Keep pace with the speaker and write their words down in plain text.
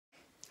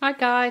Hi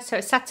guys, so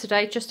it's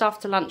Saturday just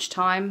after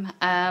lunchtime.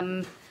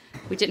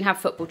 We didn't have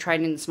football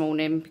training this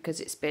morning because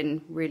it's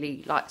been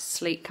really like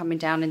sleet coming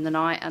down in the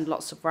night and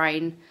lots of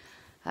rain.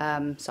 So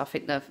I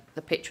think the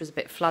pitch was a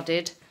bit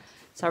flooded.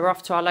 So we're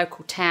off to our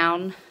local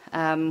town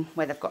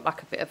where they've got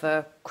like a bit of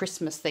a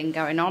Christmas thing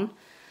going on.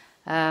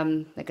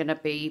 They're going to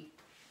be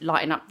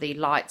lighting up the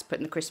lights,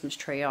 putting the Christmas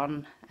tree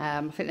on.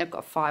 I think they've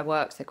got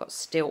fireworks, they've got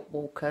stilt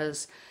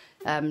walkers,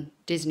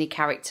 Disney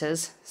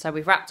characters. So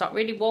we've wrapped up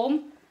really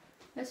warm.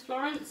 There's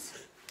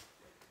Florence.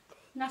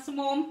 Nice and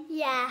warm.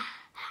 Yeah.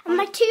 And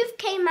my tooth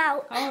came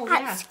out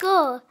at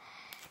school.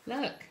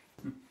 Look.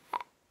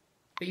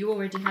 But you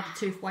already had a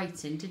tooth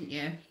waiting, didn't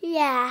you?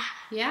 Yeah.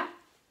 Yeah?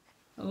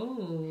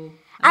 Oh.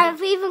 And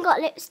I've even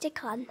got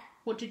lipstick on.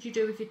 What did you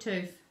do with your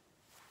tooth?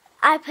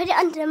 I put it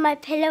under my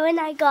pillow and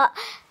I got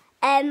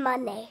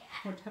money.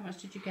 How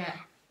much did you get?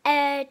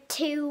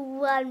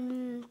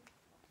 2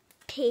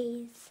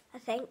 1p's, I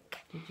think.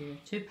 Did you?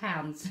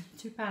 £2.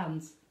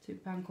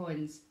 £2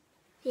 coins.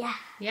 Yeah.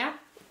 Yeah?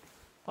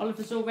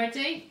 Oliver's all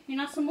ready. You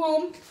nice and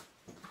warm?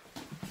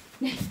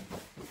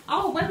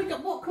 Oh,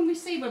 what can we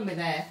see when we're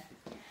there?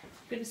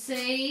 We're going to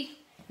see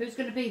who's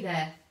going to be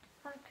there.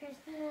 On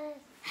Christmas.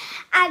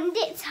 And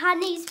it's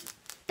Honey's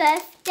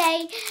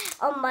birthday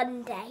on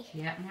Monday.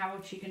 Yeah, and how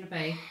old is she going to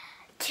be?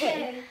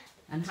 2.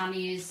 And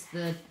Honey is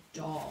the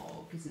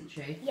dog, isn't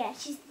she? Yeah,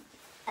 she's...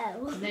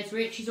 Oh. And there's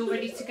Rich, he's all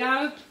ready to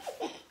go.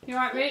 You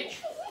alright, Rich?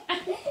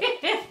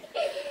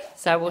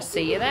 So we'll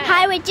see you there.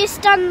 Hi, we're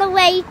just on the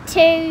way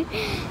to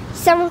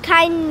some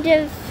kind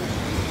of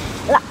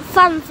like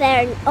fun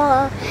fair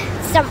or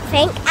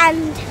something,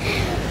 and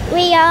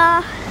we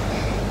are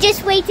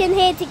just waiting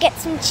here to get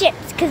some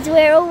chips because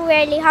we're all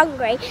really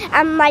hungry,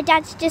 and my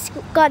dad's just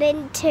gone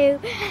into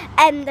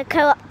the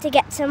co-op to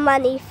get some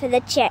money for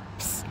the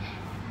chips.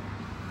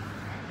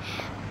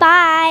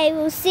 Bye,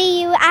 we'll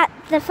see you at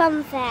the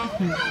fun fair.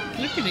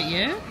 Looking at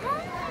you.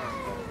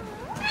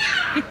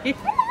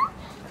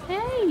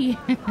 Hey!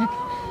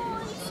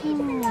 Oh,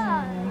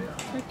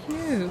 so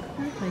cute.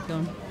 Where have they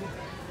gone?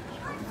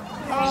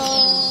 Oh.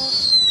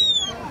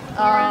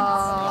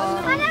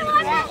 Wow.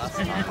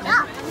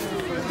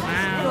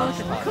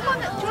 Come on,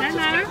 do you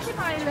want to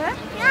Violet?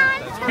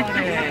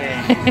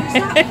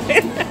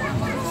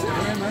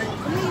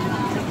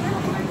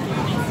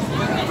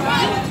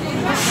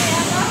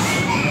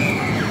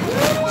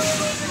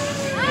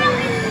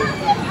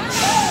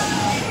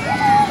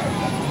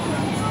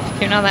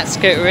 You know that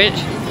scooter,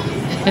 Rich?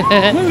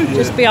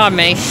 Just behind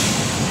me.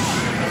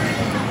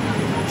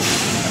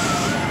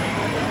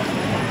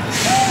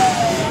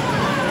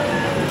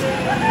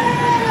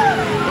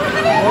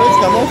 Oh, it's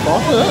got more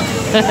fun, look.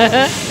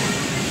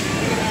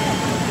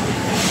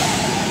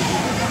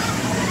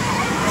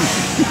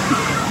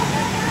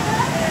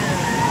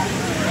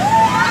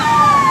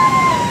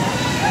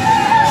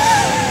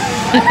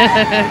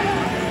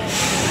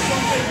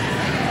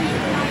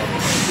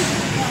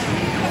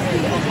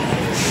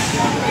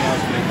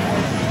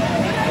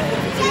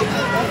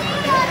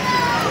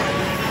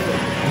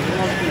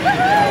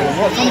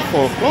 What's on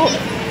 4 o'clock?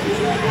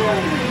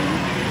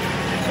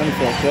 It's only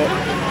 4 o'clock.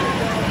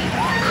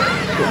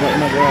 Got about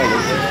another hour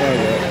for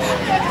fireworks.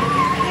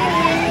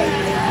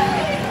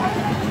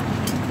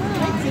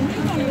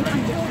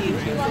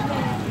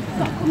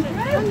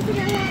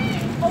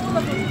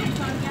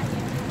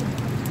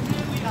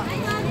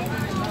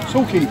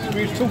 Talking,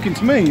 he was talking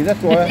to me,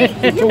 that's why I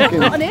was talking.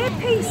 Not an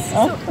earpiece.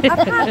 Oh.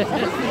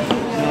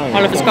 No.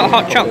 Oliver's got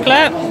hot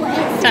chocolate.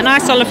 Is that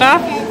nice, Oliver?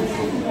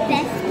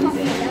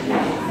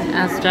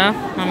 Asda.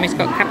 Mummy's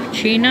got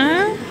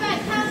cappuccino.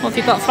 What have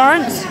you got,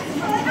 Florence? I've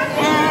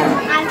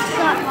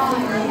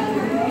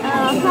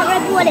got, I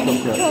can't remember what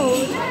it's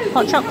called.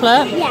 Hot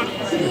chocolate? Yeah.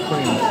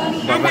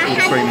 And I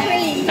had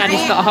cream.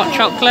 Daddy's got a hot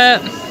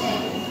chocolate.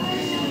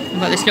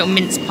 We've got this little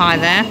mince pie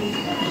there.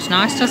 Looks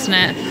nice, doesn't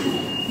it?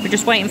 We're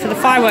just waiting for the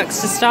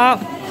fireworks to start.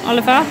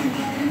 Oliver?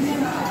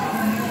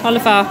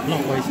 Oliver?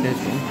 Not waste this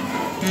one.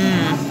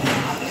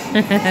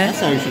 That's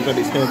how you should have got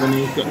it scared when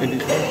you got it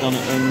done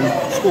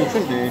at school,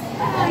 shouldn't you?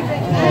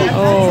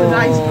 Oh.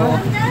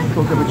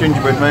 Talk of a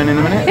gingerbread man in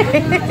a minute.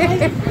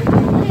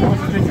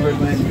 What's a gingerbread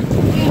man?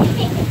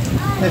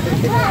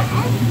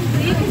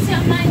 You can sit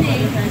on my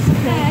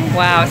knee.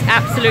 Wow, it's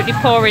absolutely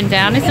pouring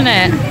down, isn't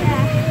it?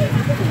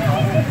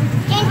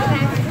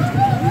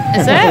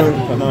 Is it? I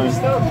know.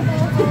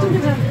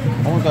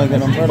 I want to go and get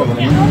an umbrella with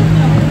him.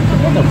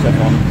 What does that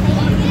one?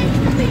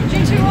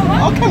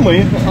 Oh, can we?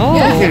 Oh.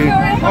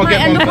 Yeah. I'll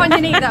get End one. up on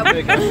your knee though.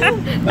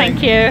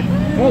 Thank you.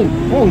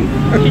 Oh,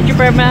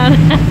 Gingerbread man.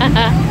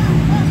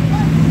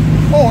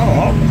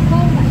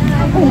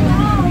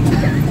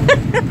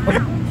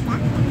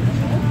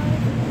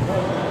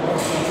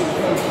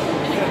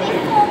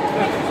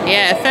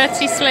 Yeah,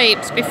 30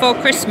 sleeps before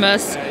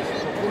Christmas.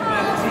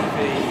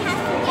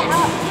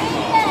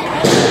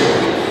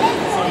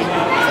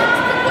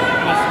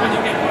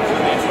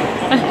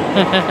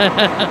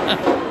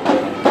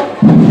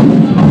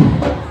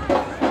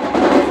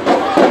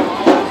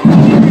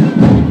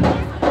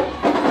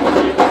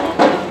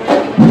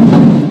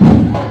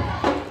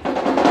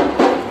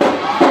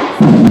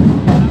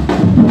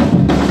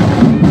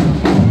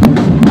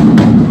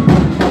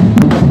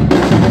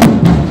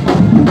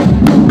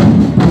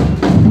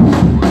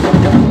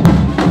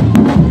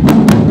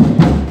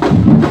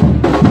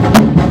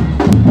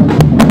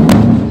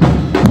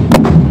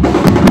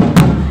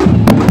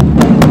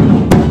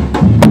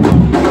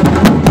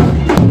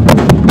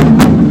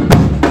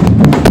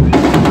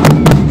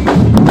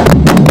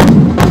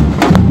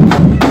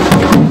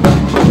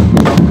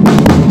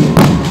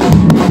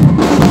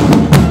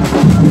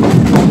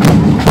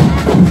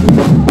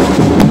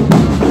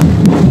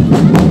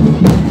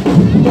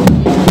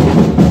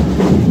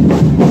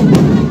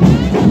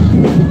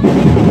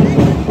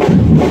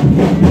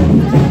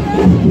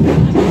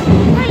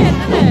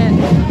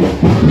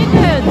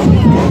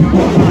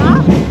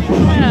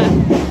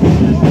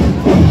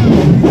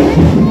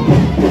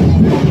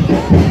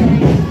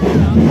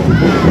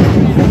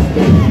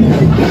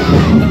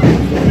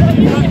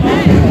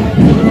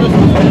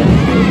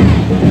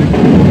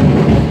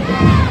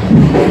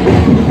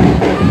 Christmas.